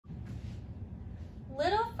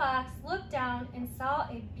fox looked down and saw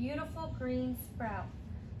a beautiful green sprout.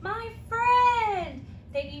 "My friend!"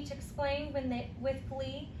 they each exclaimed with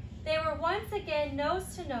glee. They were once again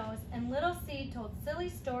nose to nose, and Little Seed told silly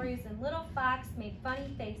stories and Little Fox made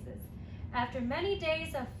funny faces. After many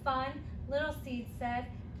days of fun, Little Seed said,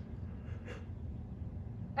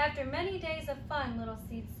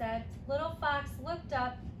 Little Fox looked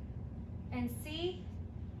up and see,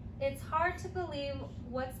 it's hard to believe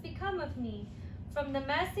what's become of me. From the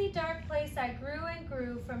messy, dark place I grew and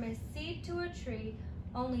grew, from a seed to a tree,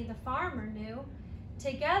 only the farmer knew.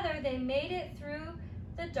 Together they made it through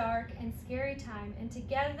the dark and scary time, and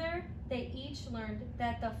together they each learned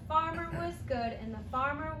that the farmer was good and the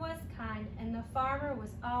farmer was kind and the farmer was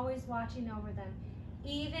always watching over them,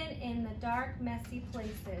 even in the dark, messy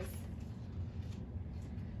places.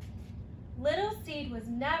 Little Seed was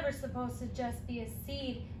never supposed to just be a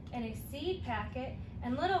seed in a seed packet,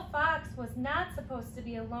 and Little Fox was not supposed to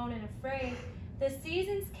be alone and afraid. The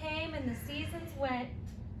seasons came and the seasons went.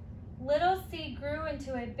 Little Seed grew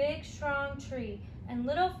into a big, strong tree, and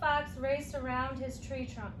Little Fox raced around his tree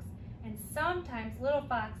trunks. And sometimes Little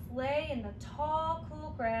Fox lay in the tall,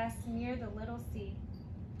 cool grass near the Little Seed.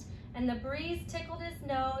 And the breeze tickled his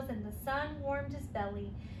nose, and the sun warmed his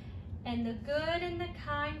belly. And the good and the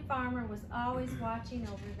kind farmer was always watching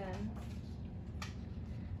over them.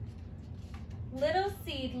 Little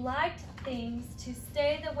Seed liked things to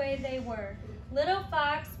stay the way they were. Little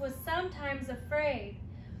Fox was sometimes afraid.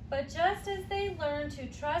 But just as they learned to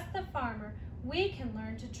trust the farmer, we can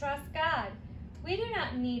learn to trust God. We do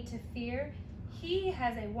not need to fear. He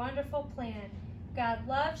has a wonderful plan. God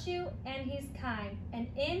loves you and He's kind. And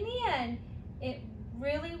in the end, it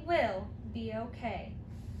really will be okay.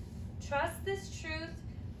 Trust this truth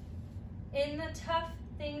in the tough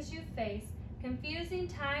things you face, confusing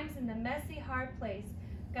times in the messy, hard place.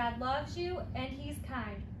 God loves you and He's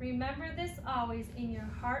kind. Remember this always in your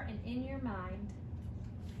heart and in your mind.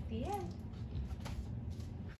 The end.